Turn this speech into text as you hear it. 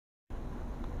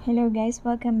Hello guys!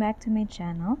 Welcome back to my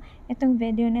channel. Itong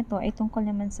video na to ay tungkol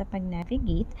naman sa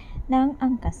pag-navigate ng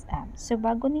Angkas app. So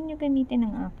bago ninyo gamitin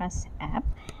ang Angkas app,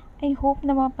 I hope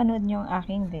na mapanood nyo ang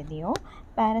aking video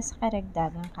para sa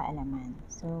karagdagang kaalaman.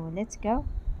 So let's go!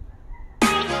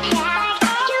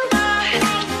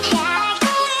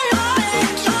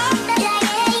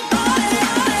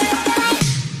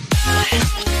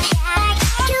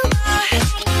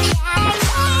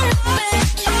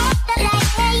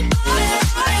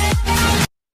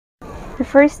 The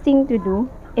first thing to do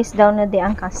is download the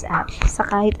Angkas app sa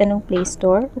kahit anong Play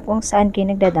Store o kung saan kayo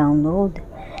nagda-download.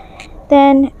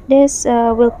 Then, this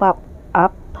will pop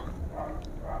up.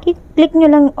 Click nyo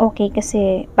lang okay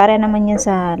kasi para naman yan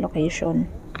sa location.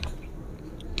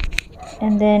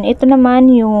 And then, ito naman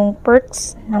yung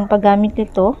perks ng paggamit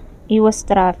nito. Iwas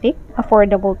traffic,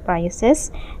 affordable prices,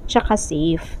 tsaka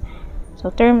safe. So,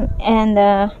 terms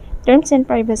and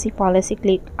privacy policy,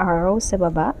 click arrow sa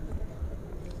baba.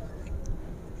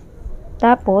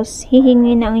 Tapos,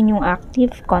 hihingi na ang inyong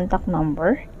active contact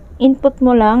number. Input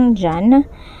mo lang dyan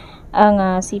ang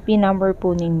CP number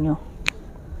po ninyo.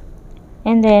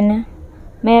 And then,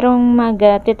 merong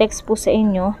mag-text po sa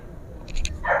inyo.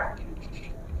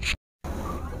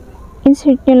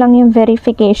 Insert nyo lang yung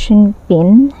verification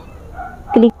PIN.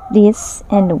 Click this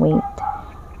and wait.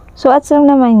 So, at lang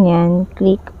naman yan,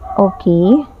 click OK.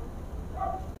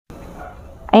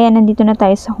 Ayan, nandito na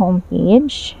tayo sa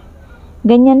homepage.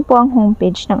 Ganyan po ang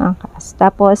homepage ng Angkas.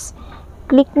 Tapos,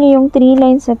 click nyo yung 3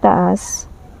 lines sa taas.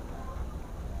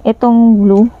 Itong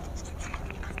blue.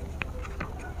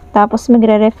 Tapos,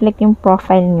 magre-reflect yung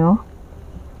profile nyo.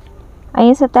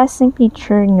 Ayan sa taas ng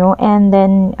picture nyo. And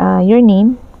then, your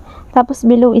name. Tapos,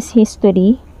 below is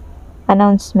history,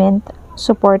 announcement,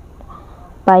 support,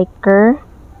 biker,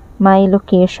 my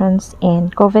locations,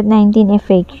 and COVID-19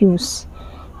 FAQs.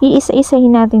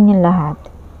 Iisa-isahin natin yung lahat.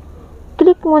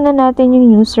 Click muna natin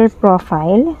yung user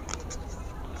profile.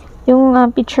 Yung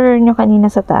picture nyo kanina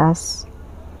sa taas.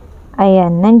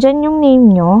 Ayan. Nandyan yung name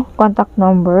nyo, contact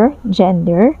number,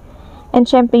 gender, and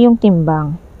syempre yung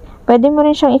timbang. Pwede mo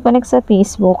rin siyang i-connect sa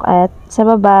Facebook at sa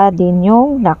baba din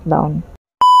yung lockdown.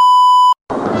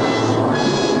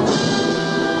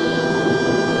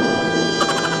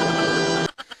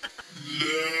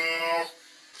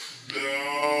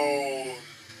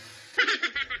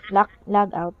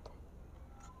 Log out.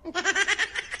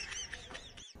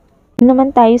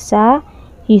 Naman tayo sa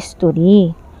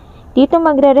history. Dito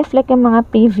magre-reflect ang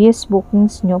mga previous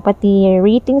bookings nyo, pati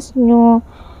ratings nyo,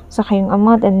 saka yung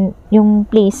amount and yung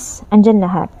place. Andyan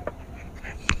lahat.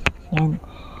 Yan.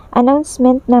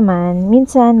 Announcement naman,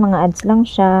 minsan mga ads lang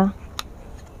siya.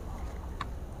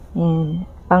 Yan.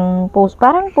 Pang post,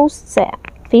 parang post sa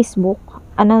Facebook.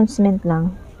 Announcement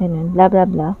lang. Ganun. Blah, blah,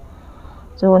 blah.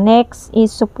 So, next is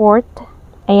support.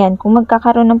 Ayan. Kung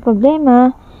magkakaroon ng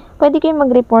problema, pwede kayong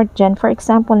mag-report dyan. For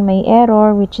example, may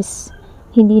error which is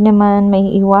hindi naman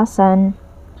may iwasan.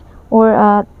 Or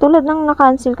tulad ng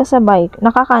naka-cancel ka sa bike,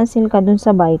 naka-cancel ka dun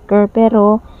sa biker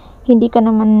pero hindi ka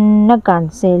naman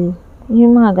nag-cancel.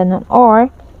 Yung mga ganun. Or,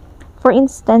 for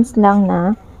instance lang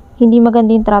na hindi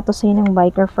maganda yung trato sa'yo ng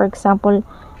biker. For example,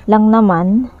 lang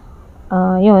naman.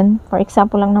 Yun. For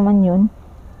example lang naman yun.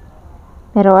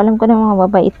 Pero alam ko na mga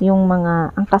babait yung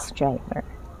mga angkas driver.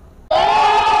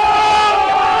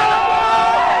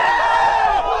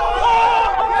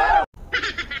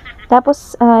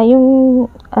 Tapos, yung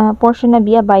portion na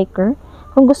via biker,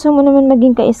 kung gusto mo naman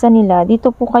maging kaisa nila,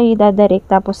 dito po kayo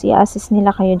dadirect, tapos i-assist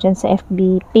nila kayo dyan sa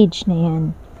FB page na yan.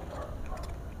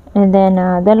 And then,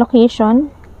 the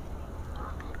location.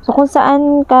 So, kung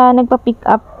saan ka nagpa-pick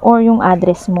up or yung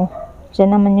address mo.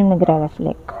 Dyan naman yung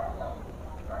nagre-reflect.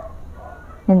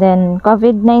 And then,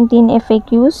 COVID-19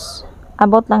 FAQs.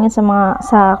 About lang yan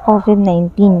sa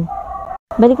COVID-19.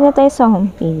 Balik na tayo sa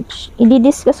homepage.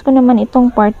 I-discuss ko naman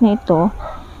itong part na ito.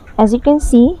 As you can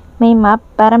see, may map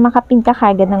para makapin ka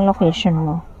kagad ng location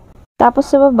mo. Tapos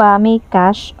sa baba, may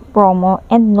cash, promo,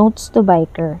 and notes to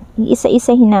biker.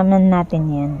 Iisa-isahin naman natin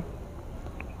yan.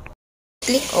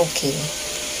 Click OK.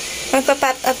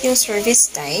 Magpa-pop up yung service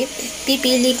type.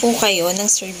 Pipili po kayo ng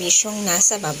serbisyong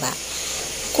nasa baba.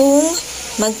 Kung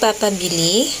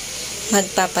magpapabili,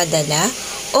 magpapadala,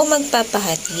 o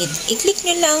magpapahatid. I-click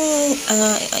nyo lang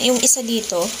yung isa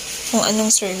dito, kung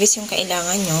anong service yung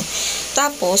kailangan nyo.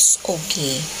 Tapos,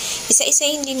 okay.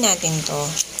 Isa-isahin din natin to.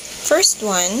 First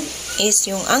one is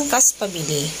yung angkas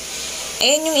pabili.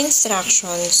 Ayan yung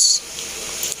instructions.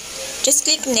 Just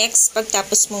click next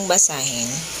pagtapos mong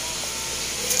basahin.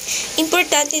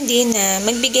 Importante din na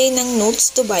magbigay ng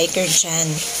notes to biker dyan.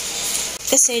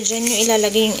 Kasi dyan nyo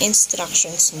ilalagay yung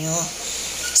instructions nyo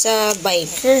sa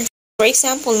biker. For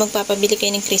example, magpapabili kayo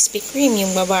ng Krispy Kreme,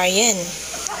 yung Bavarian.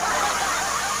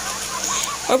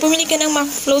 Or bumili ka ng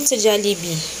McFloat sa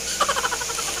Jollibee.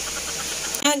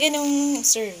 Ganong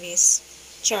service.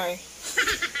 Char.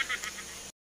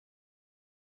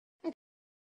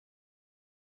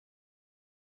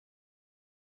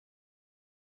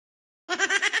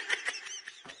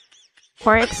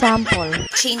 For example,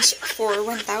 Change for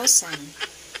 1,000.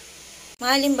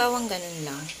 Mga halimbawang ganun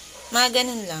lang. Mga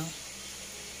ganun lang.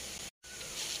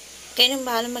 Kayo nang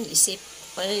bahala mag-isip.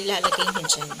 Wala ilalagay nyo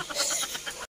dyan.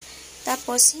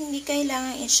 Tapos, hindi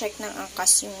kailangan i-check ng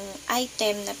angkas yung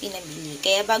item na pinabili.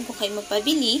 Kaya bago kayo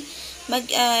magpabili,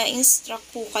 mag-instruct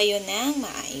po kayo ng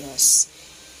maayos.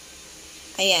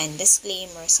 Ayan,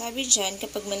 disclaimer. Sabi dyan,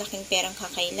 kapag malaking perang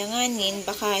kakailanganin,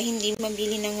 baka hindi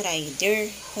mabili ng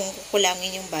rider kung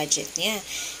kukulangin yung budget niya.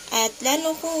 At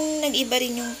lalo kung nag-iba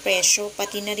rin yung presyo,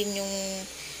 pati na rin yung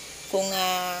kung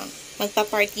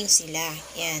magpa-parking sila.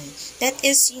 Yan. That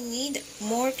is, you need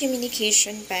more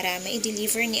communication para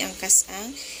ma-deliver ni angkas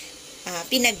ang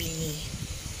pinabili.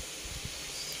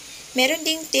 Meron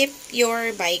ding tip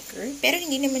your biker, pero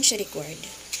hindi naman siya required.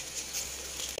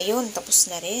 Ayun, tapos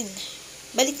na rin.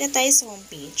 Balik na tayo sa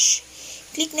homepage.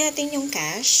 Click natin yung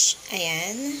cash.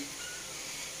 Ayan.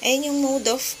 Ayan yung mode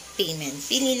of payment.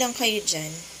 Pili lang kayo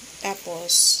dyan.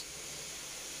 Tapos,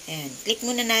 ayan. Click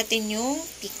muna natin yung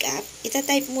pick up.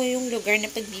 Itatype mo yung lugar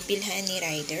na pagbibilhan ni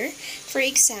rider. For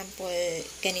example,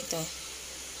 ganito.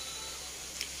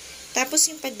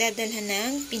 Tapos yung pagdadalhan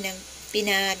ng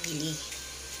pinabili.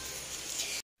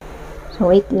 so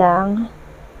wait lang.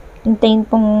 Hintayin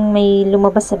pong may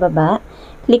lumabas sa baba.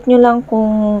 Click nyo lang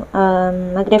kung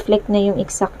mag-reflect na yung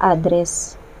exact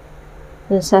address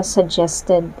dun sa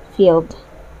suggested field.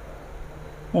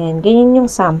 And ganyan yung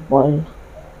sample.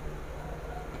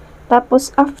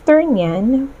 Tapos, after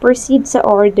nyan, proceed sa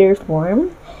order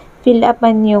form. Fill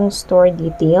upan yung store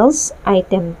details,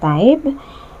 item type,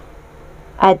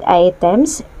 add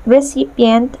items,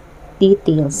 recipient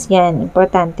details. Yan,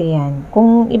 importante yan.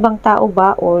 Kung ibang tao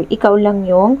ba or ikaw lang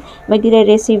yung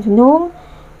magre-receive nung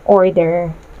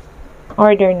order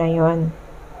na yon.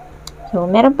 So,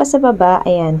 meron pa sa baba,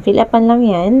 ayan, fill upan lang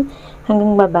yan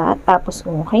hanggang baba. Tapos,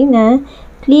 kung okay na,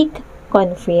 click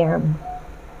confirm.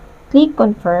 Click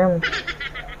confirm.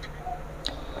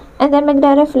 And then,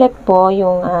 magre-reflect po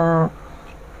yung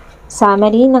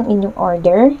summary ng inyong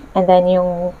order. And then,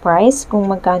 yung price, kung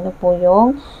magkano po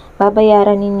yung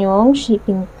babayaran ninyong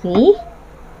shipping fee.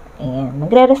 Ayan,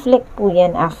 magre-reflect po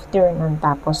yan after nun.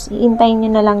 Tapos, iintayin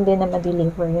nyo na lang din na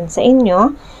ma-deliver yun sa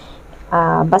inyo.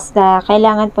 Basta,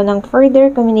 kailangan po ng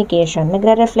further communication.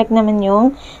 Magre-reflect naman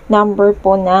yung number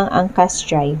po ng angkas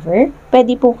driver.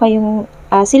 Pwede po kayong,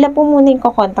 sila po muna yung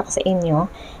kukontak sa inyo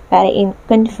para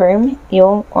confirm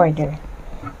yung order.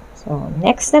 So,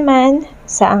 next naman,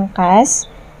 sa angkas,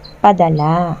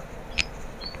 padala.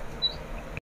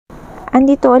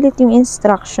 Andito ulit yung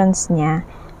instructions niya.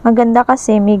 Maganda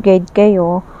kasi may guide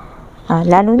kayo,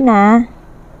 lalo na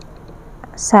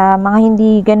sa mga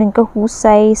hindi ganun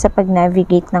kahusay sa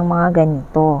pag-navigate ng mga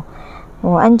ganito.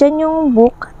 Andyan yung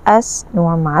book as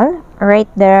normal.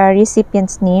 Write the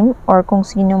recipient's name or kung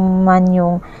sino man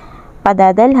yung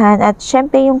padadalhan at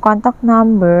syempre yung contact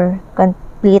number,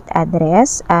 complete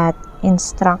address at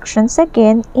instructions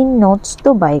again in notes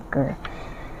to biker.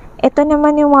 Ito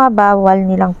naman yung mga bawal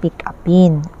nilang pick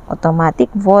upin.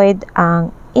 Automatic void ang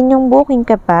inyong booking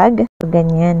kapag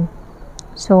ganyan.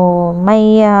 So,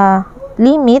 may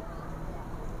limit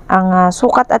ang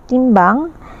sukat at timbang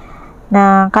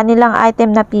na kanilang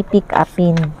item na pipick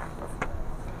upin.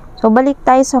 So, balik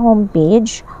tayo sa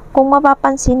homepage. Kung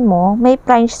mapapansin mo, may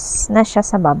price na siya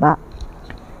sa baba.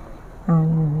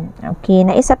 Okay,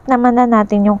 naisap naman na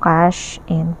natin yung cash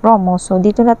and promo. So,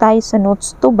 dito na tayo sa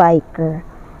notes to biker.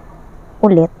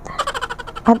 Ulit.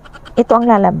 At ito ang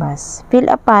lalabas. Fill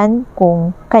upan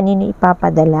kung kanino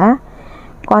ipapadala,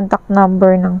 contact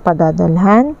number ng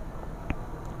padadalhan,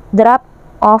 drop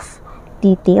off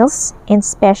details, and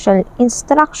special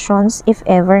instructions if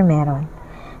ever meron.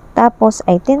 Tapos,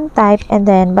 item type, and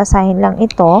then basahin lang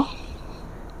ito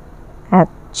at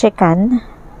checkan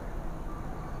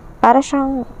para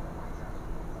siyang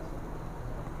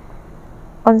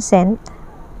consent.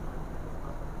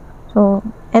 So,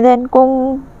 and then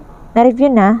kung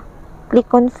na-review na, click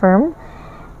confirm.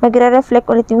 Magre-reflect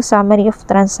ulit yung summary of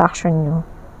transaction nyo.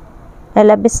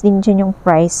 Lalabas din dyan yung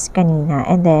price kanina.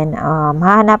 And then,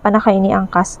 hahanapan na kayo ni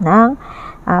angkas ng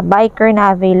biker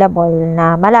na available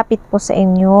na malapit po sa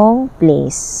inyong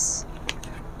place.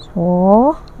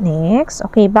 So, next.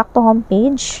 Okay, back to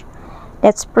homepage.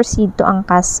 Let's proceed to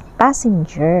angkas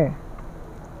passenger.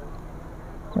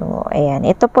 So, ayan.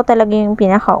 Ito po talaga yung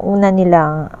pinakauna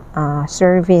nilang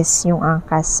service, yung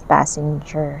Angkas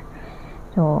passenger.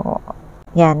 So,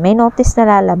 yan. May notice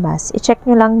na lalabas. I-check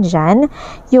nyo lang dyan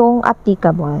yung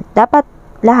applicable. Dapat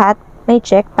lahat may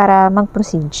check para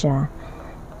mag-proceed siya.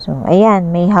 So,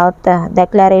 ayan. May health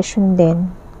declaration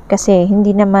din. Kasi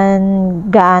hindi naman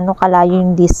gaano kalayo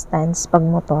yung distance pag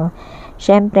motor.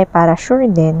 Syempre, para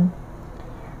sure din.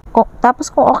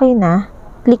 Tapos kung okay na,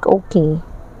 click OK.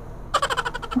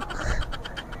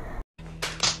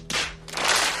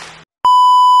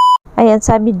 Ayan,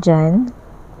 sabi dyan,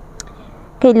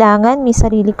 kailangan may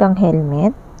sarili kang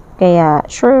helmet. Kaya,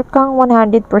 sure kang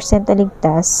 100%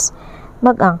 ligtas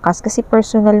mag-angkas kasi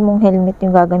personal mong helmet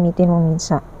yung gagamitin mo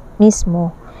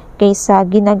mismo kaysa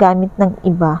ginagamit ng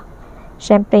iba.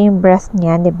 Syempre, yung breath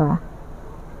niya, 'di ba?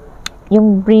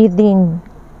 Yung breathing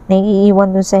na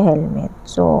iiwan dun sa helmet.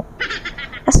 So,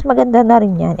 mas maganda na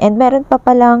rin yan. And meron pa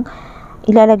palang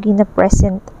ilalagay na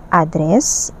present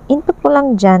address. Input mo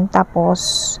lang dyan,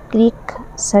 tapos click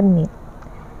submit.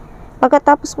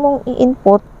 Pagkatapos mong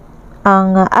i-input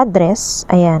ang address,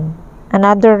 ayan,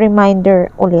 another reminder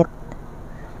ulit.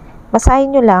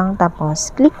 Basahin nyo lang,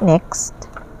 tapos click next.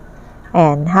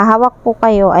 Ayan, hahawak po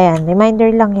kayo, ayan,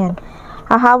 reminder lang yan.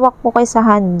 Hahawak po kayo sa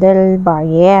handle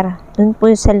barrier. Dun po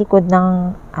sa likod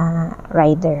ng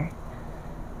rider.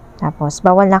 Tapos,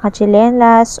 bawal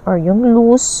nakachilenas or yung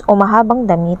loose o mahabang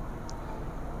damit.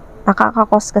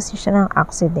 Nakakakos kasi siya ng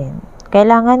accident.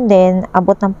 Kailangan din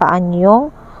abot ng paan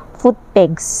yung foot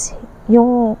pegs.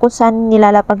 Yung kung saan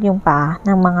nilalapag yung paa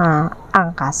ng mga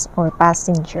angkas or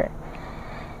passenger.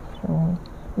 So,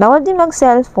 bawal din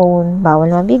mag-cellphone,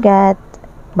 bawal mabigat,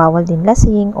 bawal din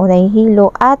lasing o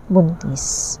nahihilo at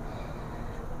buntis.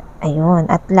 Ayun,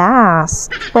 at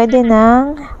last, pwede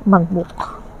nang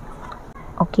mag-book.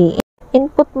 Okay,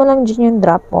 input mo lang dyan yung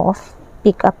drop-off,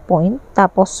 pick-up point.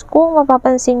 Tapos, kung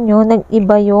mapapansin nyo,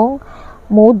 nag-iba yung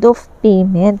mode of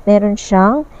payment. Meron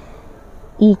siyang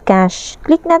eCash.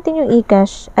 Click natin yung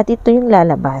eCash at ito yung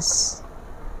lalabas.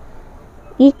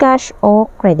 eCash o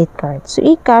credit card. So,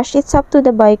 eCash, it's up to the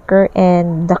biker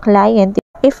and the client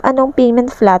if anong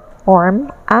payment platform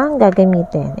ang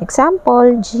gagamitin.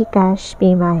 Example, GCash,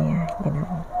 Paymaya.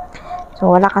 Ganun.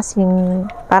 So,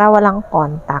 para walang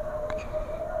contact.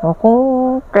 O, kung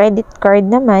credit card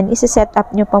naman, isi-set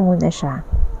up nyo pa muna siya.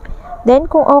 Then,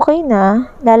 kung okay na,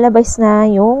 lalabas na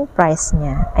yung price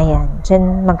niya. Ayan,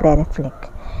 dyan magre-reflect.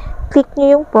 Click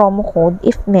nyo yung promo code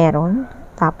if meron.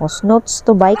 Tapos, notes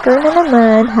to biker na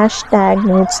naman. Hashtag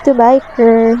notes to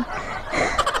biker.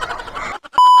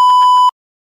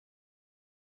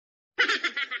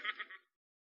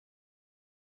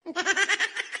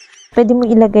 Pwede mo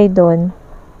ilagay doon.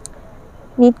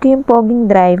 Need ko yung poging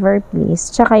driver, please.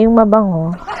 Tsaka yung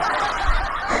mabango.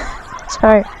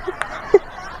 Char.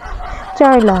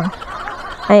 Char lang.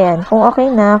 Ayan. Kung okay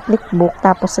na, click book.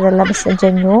 Tapos, lalabas na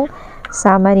dyan yung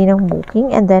summary ng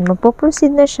booking. And then,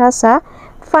 magpo-proceed na siya sa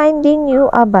finding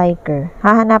you a biker.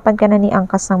 Hahanapan ka na ni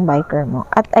Angkas ng biker mo.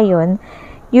 At ayun,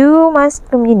 you must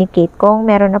communicate kung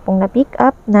meron na pong na-pick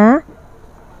up na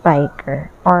biker.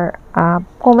 Or,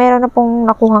 kung meron na pong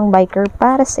nakuhang biker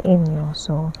para sa inyo.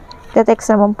 So,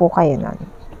 text naman po kayo nun.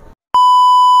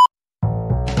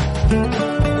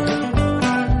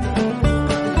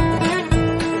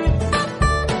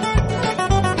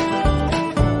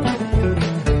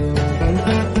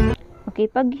 Okay,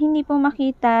 pag hindi po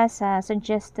makita sa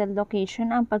suggested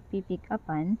location ang pagpipick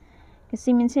upan,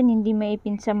 kasi minsan hindi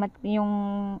maipin sa yung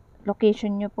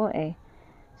location nyo po eh.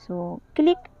 So,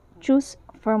 click choose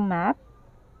from map.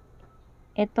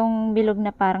 Itong bilog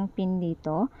na parang pin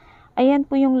dito. Ayan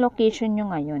po yung location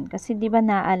nyo ngayon. Kasi di ba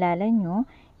naaalala nyo,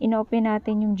 inopen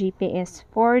natin yung GPS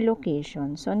for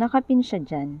location. So, nakapin siya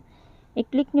dyan.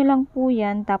 I-click nyo lang po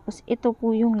yan, tapos ito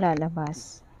po yung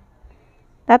lalabas.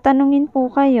 Tatanungin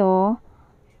po kayo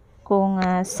kung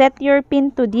set your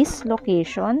pin to this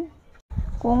location.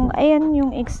 Kung ayan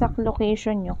yung exact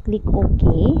location nyo, click OK.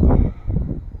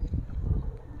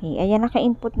 Okay, ayan,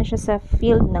 naka-input na siya sa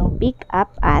field ng pick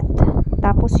up at.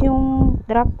 Tapos yung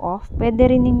drop off, pwede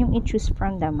rin ninyong i-choose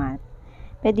from the map.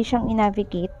 Pwede siyang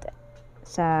i-navigate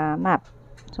sa map.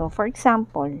 So, for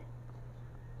example,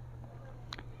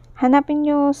 hanapin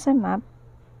nyo sa map.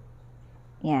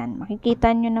 Yan, makikita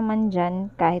nyo naman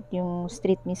dyan kahit yung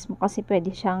street mismo kasi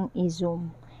pwede siyang i-zoom.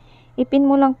 I-pin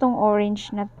mo lang tong orange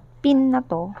na pin na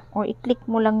to or i-click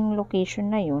mo lang yung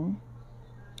location na yun.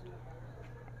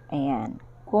 Ayan.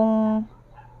 Kung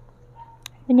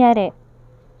kunyari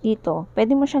dito,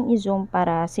 pwede mo siyang i-zoom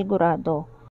para sigurado.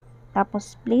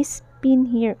 Tapos, place pin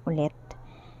here ulit.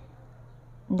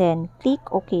 Then, click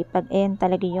OK pag ayan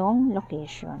talaga yung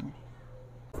location.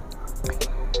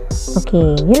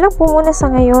 Okay, yun lang po muna sa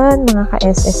ngayon mga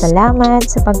ka-SS. Salamat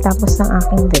sa pagtapos ng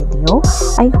aking video.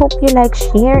 I hope you like,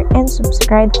 share, and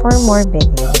subscribe for more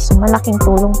videos. So, malaking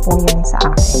tulong po yun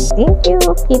sa akin. Thank you!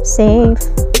 Keep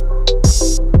safe!